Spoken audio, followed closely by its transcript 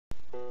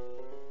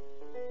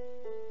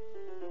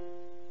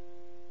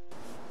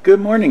Good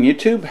morning,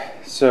 YouTube.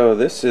 So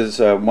this is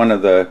one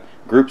of the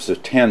groups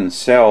of 10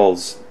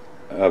 cells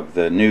of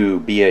the new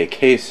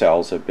BAK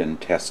cells I've been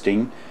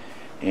testing,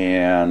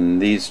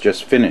 and these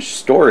just finished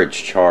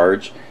storage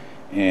charge,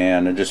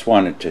 and I just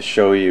wanted to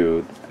show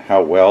you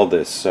how well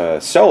this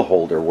cell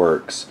holder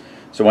works.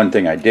 So one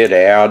thing I did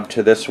add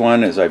to this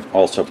one is I've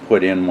also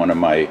put in one of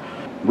my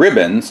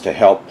ribbons to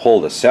help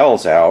pull the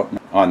cells out.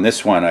 On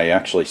this one I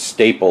actually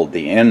stapled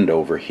the end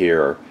over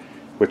here,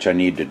 which I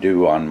need to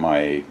do on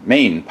my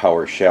main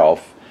power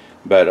shelf,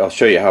 but I'll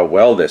show you how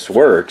well this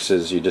works.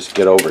 Is you just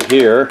get over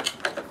here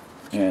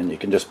and you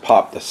can just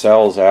pop the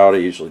cells out. I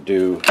usually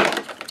do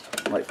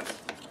like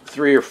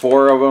 3 or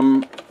 4 of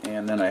them,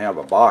 and then I have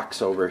a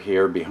box over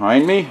here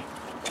behind me.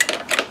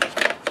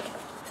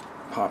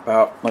 Pop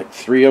out like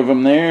 3 of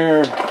them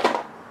there.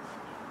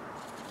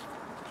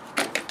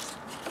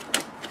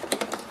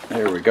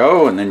 There we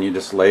go, and then you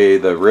just lay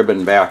the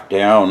ribbon back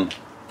down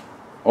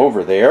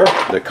over there.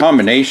 The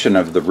combination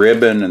of the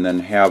ribbon and then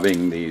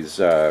having these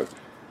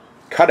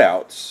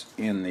cutouts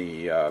in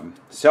the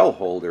cell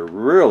holder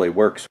really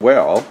works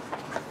well.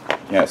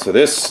 Yeah, so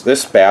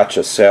this batch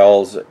of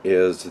cells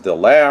is the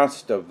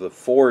last of the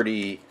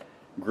 40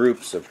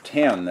 groups of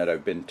 10 that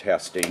I've been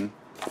testing.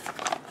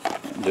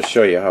 And just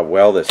show you how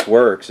well this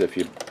works, if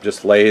you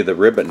just lay the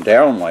ribbon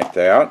down like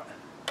that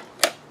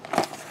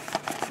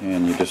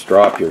and you just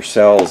drop your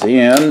cells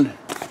in,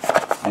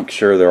 make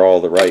sure they're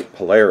all the right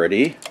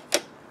polarity.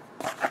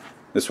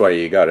 This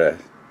way you got a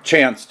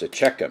chance to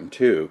check them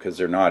too, because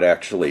they're not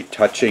actually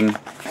touching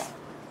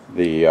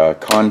the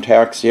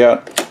contacts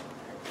yet.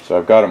 So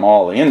I've got them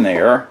all in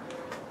there,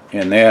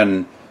 and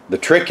then the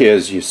trick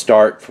is you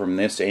start from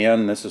this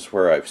end. This is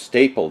where I've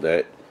stapled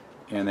it,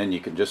 and then you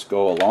can just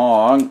go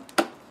along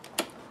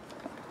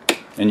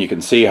and you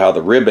can see how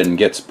the ribbon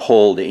gets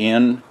pulled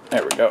in.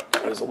 There we go.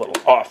 I was a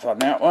little off on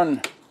that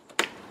one.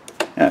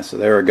 Yeah, so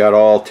there I got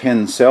all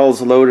 10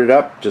 cells loaded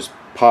up. Just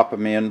pop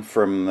them in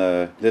from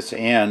this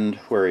end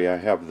where I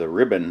have the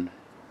ribbon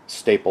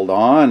stapled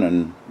on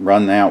and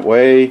run that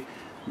way.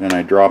 Then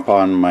I drop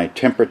on my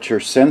temperature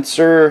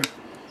sensor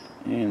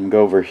and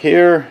go over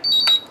here,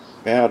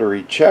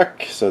 battery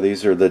check. So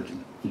these are the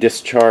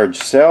discharge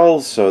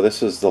cells. So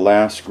this is the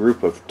last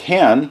group of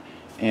 10,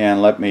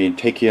 and let me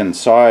take you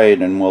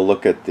inside and we'll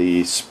look at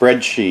the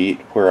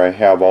spreadsheet where I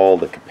have all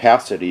the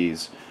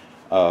capacities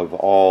of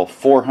all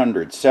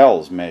 400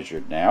 cells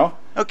measured now.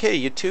 Okay,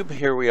 YouTube,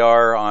 here we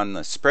are on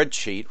the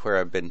spreadsheet where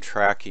I've been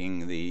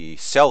tracking the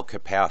cell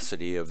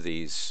capacity of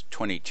these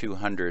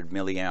 2200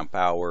 milliamp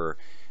hour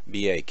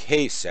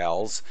BAK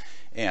cells,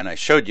 and I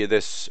showed you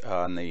this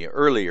on the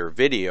earlier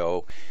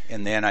video,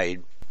 and then I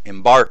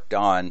embarked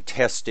on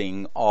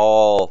testing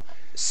all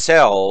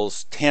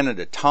cells 10 at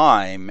a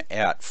time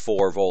at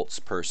 4 volts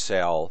per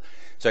cell.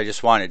 So I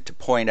just wanted to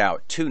point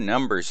out 2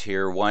 numbers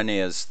here. One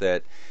is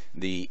that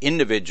the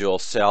individual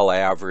cell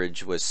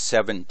average was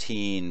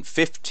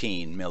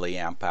 1715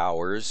 milliamp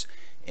hours,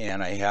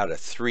 and I had a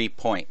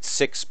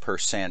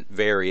 3.6%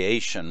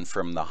 variation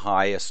from the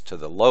highest to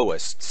the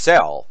lowest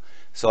cell.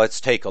 So let's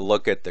take a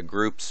look at the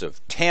groups of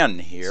 10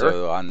 here.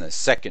 So on the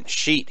second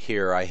sheet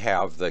here I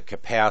have the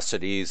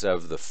capacities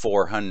of the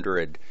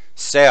 400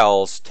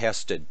 cells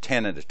tested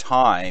 10 at a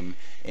time,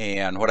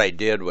 and what I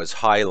did was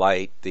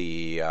highlight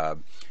the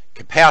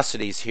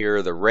capacities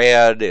here. The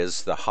red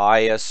is the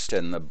highest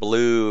and the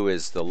blue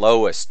is the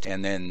lowest,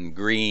 and then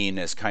green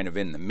is kind of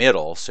in the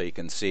middle. So you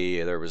can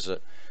see there was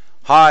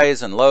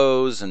highs and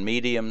lows and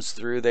mediums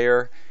through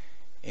there.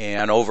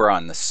 And over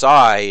on the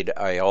side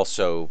I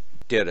also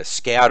did a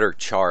scatter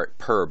chart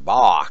per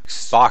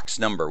box. Box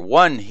number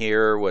 1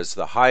 here was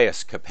the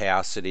highest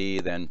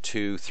capacity, then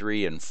 2,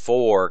 3, and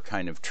 4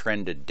 kind of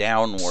trended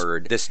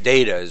downward. This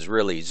data is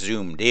really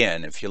zoomed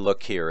in. If you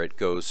look here, it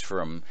goes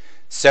from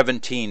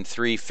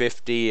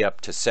 17,350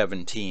 up to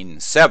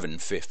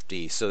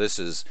 17,750. So this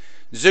is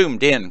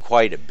zoomed in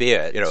quite a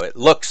bit. You know, it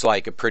looks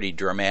like a pretty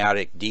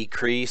dramatic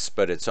decrease,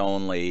 but it's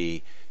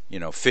only,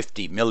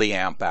 50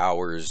 milliamp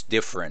hours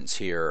difference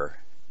here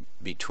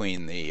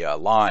between the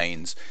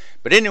lines.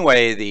 But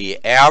anyway, the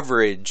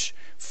average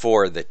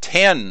for the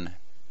 10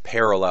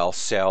 parallel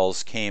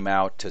cells came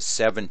out to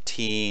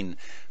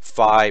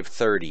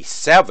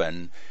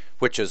 17,537,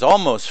 which is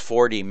almost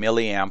 40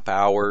 milliamp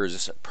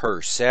hours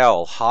per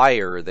cell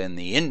higher than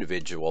the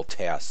individual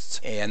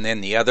tests. And then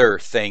the other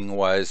thing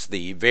was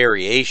the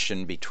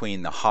variation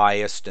between the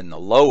highest and the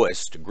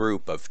lowest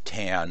group of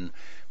 10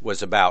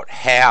 was about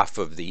half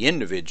of the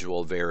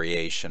individual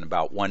variation,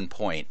 about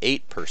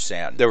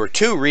 1.8%. There were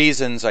 2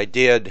 reasons I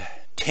did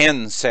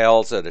 10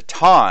 cells at a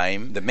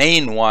time. The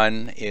main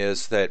one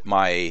is that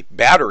my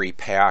battery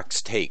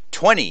packs take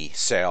 20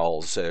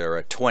 cells, or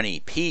a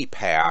 20p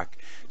pack.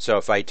 So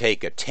if I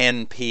take a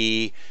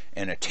 10p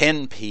and a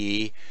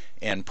 10p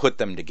and put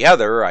them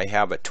together, I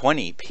have a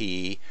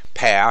 20p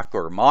pack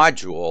or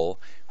module,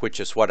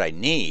 which is what I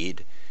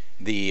need.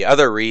 The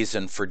other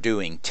reason for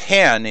doing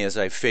 10 is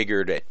I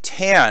figured at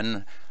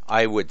 10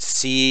 I would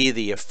see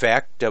the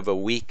effect of a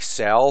weak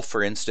cell.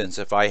 For instance,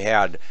 if I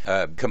had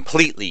a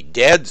completely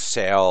dead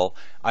cell,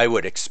 I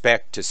would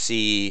expect to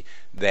see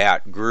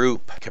that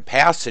group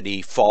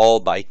capacity fall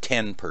by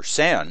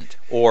 10%.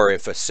 Or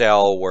if a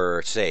cell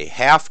were, say,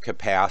 half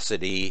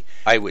capacity,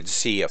 I would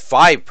see a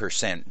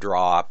 5%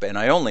 drop, and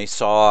I only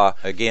saw,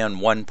 again,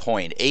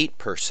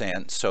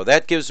 1.8%. So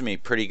that gives me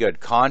pretty good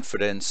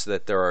confidence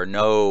that there are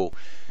no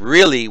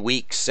really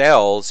weak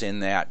cells in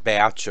that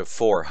batch of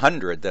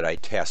 400 that I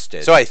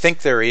tested. So I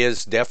think there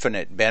is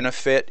definite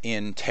benefit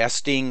in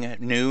testing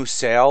new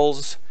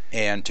cells.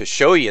 And to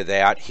show you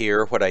that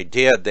here, what I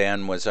did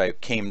then was I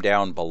came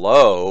down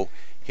below.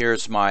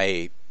 Here's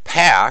my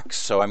packs.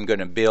 So I'm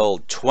going to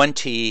build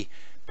 20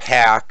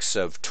 packs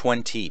of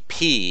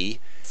 20p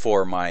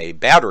for my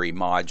battery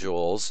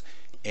modules.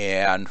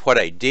 And what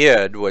I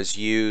did was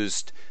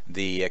used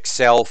the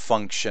Excel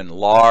function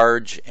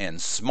large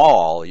and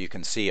small. You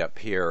can see up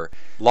here,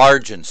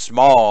 large and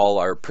small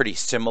are pretty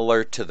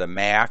similar to the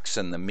max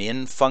and the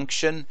min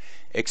function,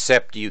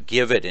 except you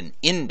give it an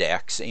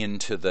index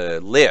into the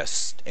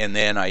list, and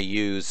then I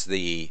use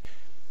the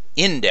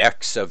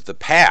index of the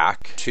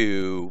pack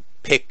to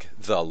pick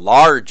the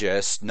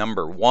largest.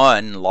 Number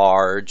 1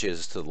 large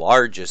is the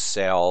largest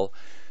cell.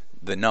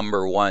 The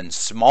number 1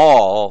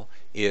 small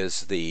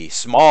is the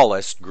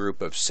smallest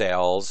group of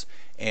cells,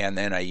 and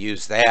then I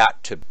use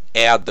that to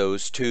add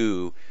those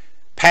two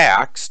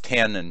packs,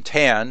 10 and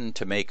 10,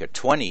 to make a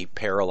 20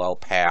 parallel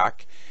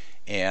pack,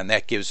 and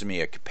that gives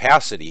me a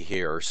capacity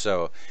here.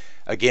 So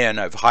again,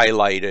 I've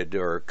highlighted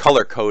or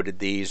color-coded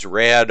these.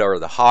 Red are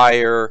the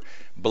higher,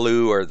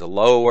 blue are the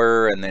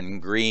lower, and then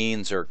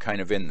greens are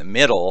kind of in the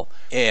middle.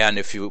 And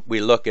if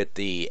we look at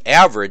the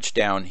average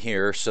down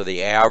here, so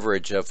the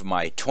average of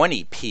my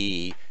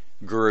 20p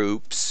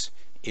groups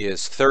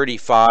is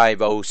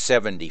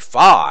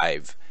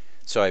 35,075.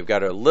 So I've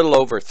got a little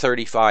over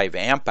 35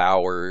 amp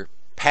hour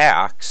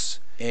packs.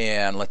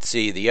 And let's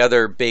see, the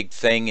other big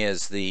thing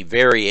is the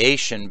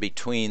variation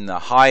between the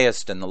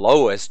highest and the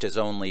lowest is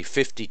only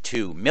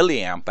 52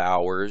 milliamp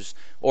hours,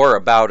 or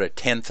about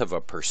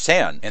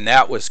 0.1%. And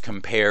that was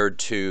compared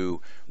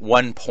to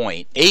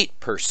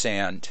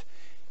 1.8%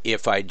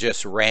 if I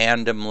just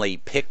randomly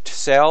picked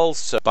cells.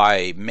 So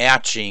by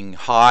matching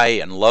high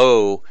and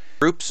low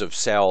groups of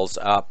cells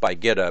up, I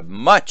get a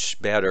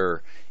much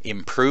better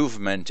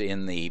improvement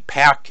in the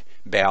pack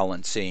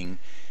balancing.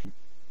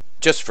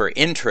 Just for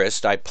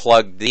interest, I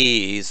plugged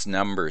these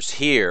numbers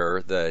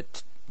here, the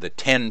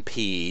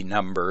 10p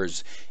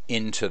numbers,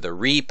 into the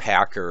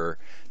repacker.com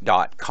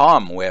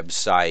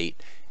website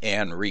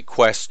and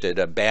requested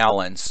a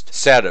balanced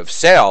set of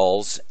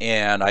cells,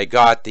 and I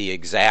got the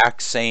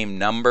exact same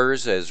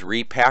numbers as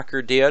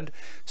Repacker did.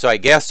 So I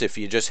guess if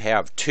you just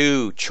have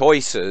two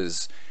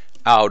choices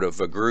out of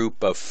a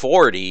group of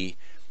 40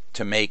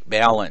 to make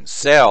balanced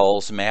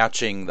cells,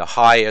 matching the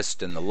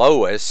highest and the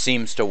lowest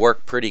seems to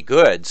work pretty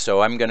good.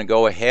 So I'm going to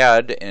go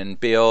ahead and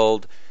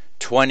build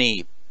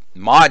 20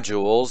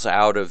 modules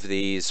out of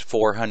these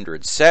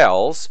 400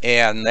 cells,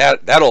 and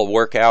that'll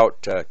work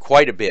out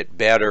quite a bit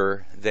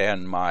better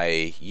than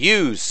my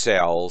used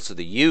cells.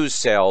 The used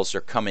cells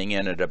are coming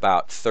in at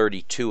about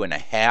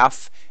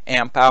 32.5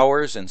 amp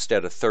hours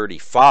instead of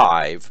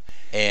 35,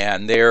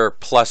 and they're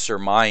plus or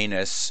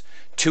minus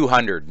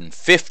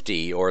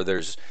 250, or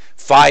there's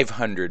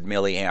 500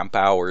 milliamp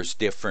hours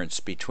difference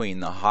between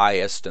the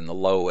highest and the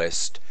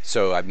lowest.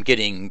 So I'm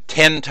getting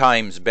 10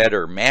 times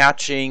better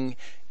matching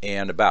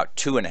and about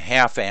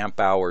 2.5 amp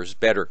hours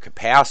better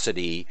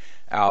capacity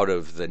out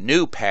of the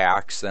new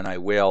packs than I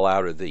will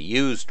out of the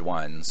used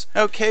ones.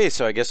 Okay,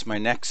 so I guess my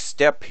next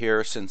step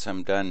here, since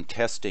I'm done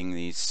testing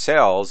these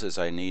cells, is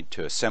I need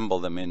to assemble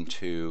them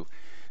into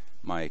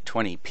my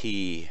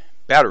 20p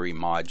battery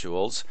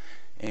modules,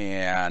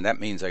 and that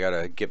means I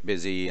gotta get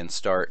busy and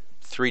start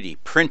 3D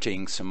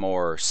printing some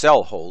more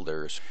cell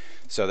holders.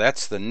 So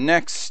that's the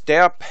next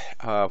step.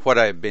 What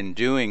I've been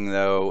doing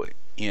though,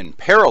 in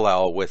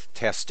parallel with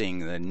testing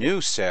the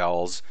new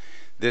cells,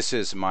 this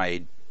is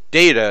my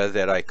data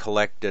that I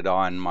collected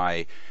on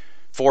my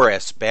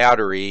 4S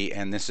battery,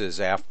 and this is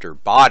after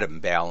bottom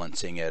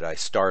balancing it. I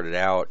started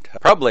out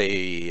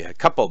probably a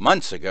couple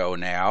months ago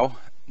now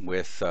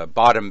with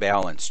bottom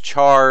balance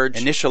charge.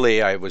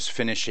 Initially I was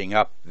finishing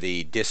up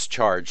the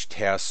discharge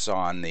tests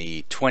on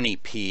the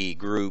 20p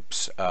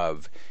groups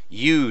of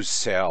used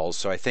cells,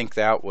 so I think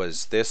that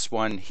was this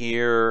one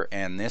here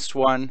and this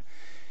one,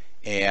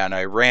 and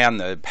I ran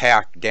the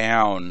pack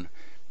down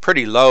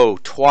pretty low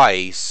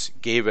twice,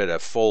 gave it a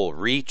full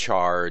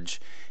recharge,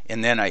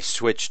 and then I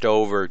switched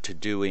over to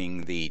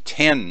doing the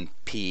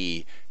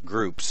 10p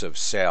groups of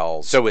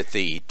cells. So with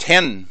the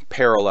 10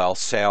 parallel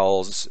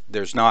cells,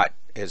 there's not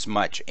as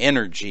much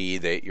energy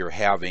that you're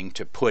having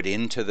to put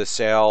into the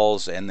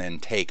cells and then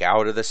take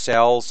out of the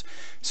cells.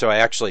 So I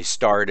actually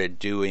started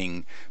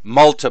doing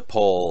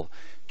multiple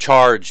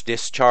charge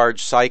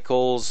discharge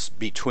cycles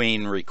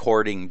between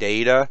recording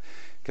data,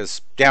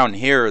 because down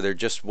here there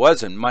just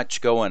wasn't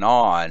much going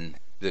on.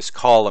 This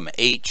column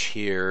H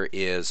here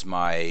is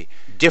my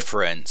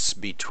difference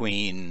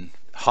between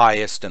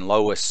highest and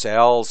lowest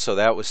cells, so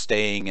that was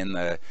staying in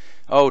the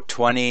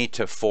 20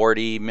 to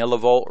 40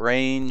 millivolt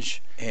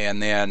range,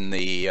 and then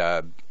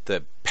the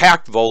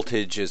packed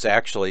voltage is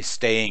actually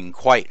staying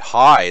quite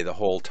high the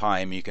whole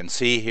time. You can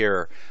see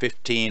here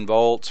 15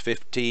 volts,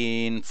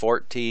 15,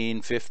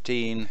 14,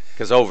 15,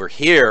 because over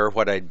here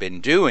what I'd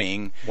been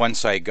doing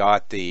once I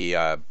got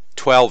the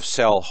 12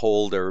 cell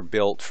holder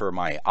built for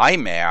my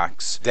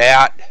iMacs,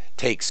 that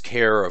takes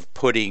care of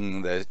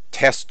putting the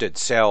tested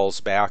cells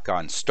back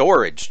on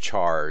storage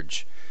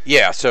charge.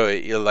 Yeah,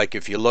 so like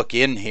if you look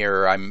in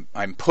here, I'm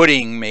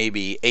putting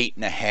maybe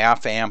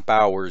 8.5 amp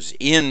hours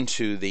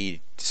into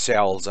the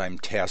cells I'm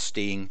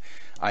testing.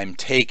 I'm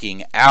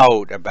taking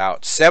out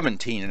about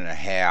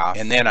 17.5,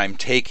 and then I'm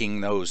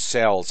taking those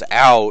cells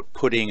out,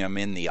 putting them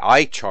in the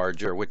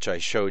iCharger, which I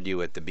showed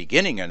you at the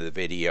beginning of the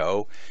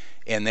video,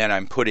 and then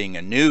I'm putting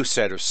a new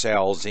set of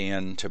cells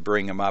in to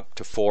bring them up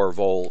to 4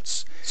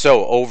 volts.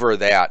 So over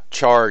that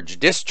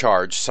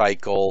charge-discharge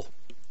cycle,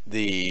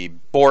 the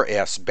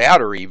 4S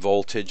battery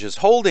voltage is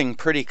holding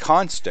pretty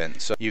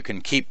constant, so you can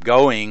keep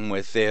going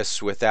with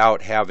this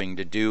without having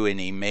to do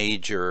any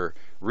major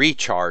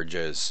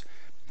recharges.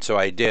 So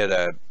I did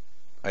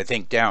I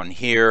think down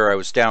here I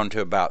was down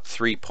to about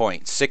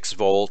 3.6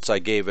 volts. I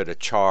gave it a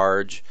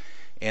charge,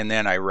 and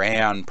then I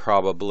ran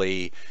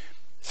probably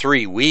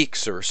 3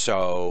 weeks or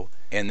so,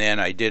 and then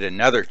I did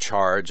another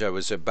charge. I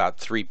was about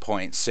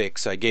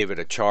 3.6. I gave it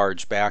a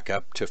charge back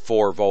up to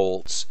 4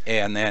 volts,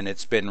 and then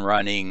it's been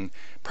running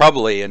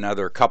probably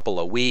another couple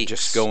of weeks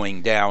just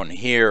going down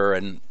here.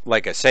 And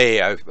like I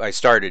say, I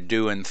started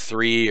doing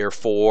 3 or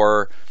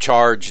 4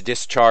 charge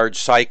discharge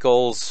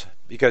cycles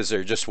because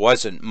there just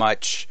wasn't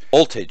much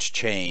voltage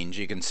change.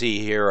 You can see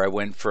here I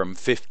went from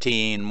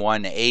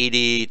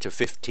 15,180 to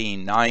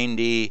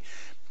 1590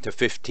 to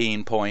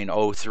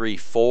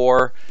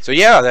 15.034. So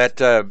yeah, that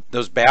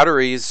those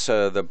batteries,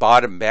 the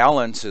bottom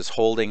balance is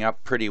holding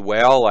up pretty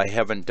well. I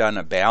haven't done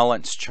a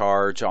balance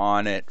charge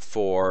on it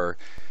for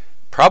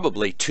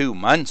probably 2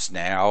 months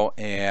now,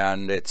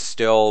 and it's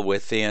still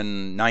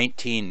within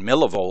 19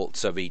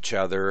 millivolts of each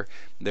other.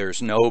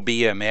 There's no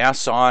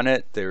BMS on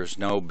it, there's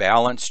no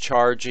balance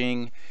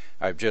charging.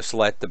 I've just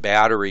let the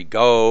battery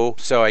go.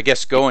 So I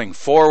guess going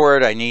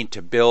forward I need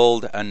to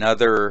build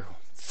another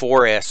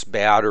 4S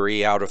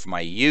battery out of my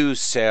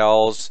used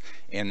cells,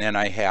 and then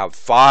I have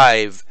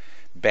 5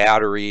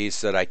 batteries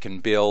that I can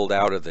build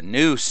out of the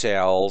new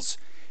cells,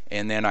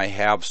 and then I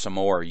have some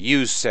more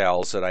used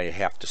cells that I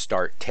have to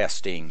start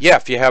testing. Yeah,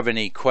 if you have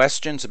any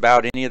questions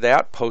about any of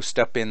that, post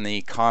up in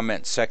the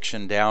comment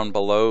section down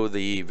below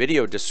the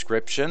video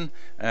description,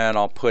 and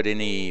I'll put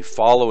any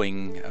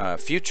following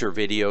future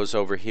videos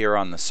over here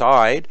on the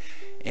side.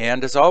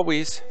 And as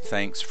always,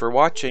 thanks for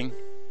watching.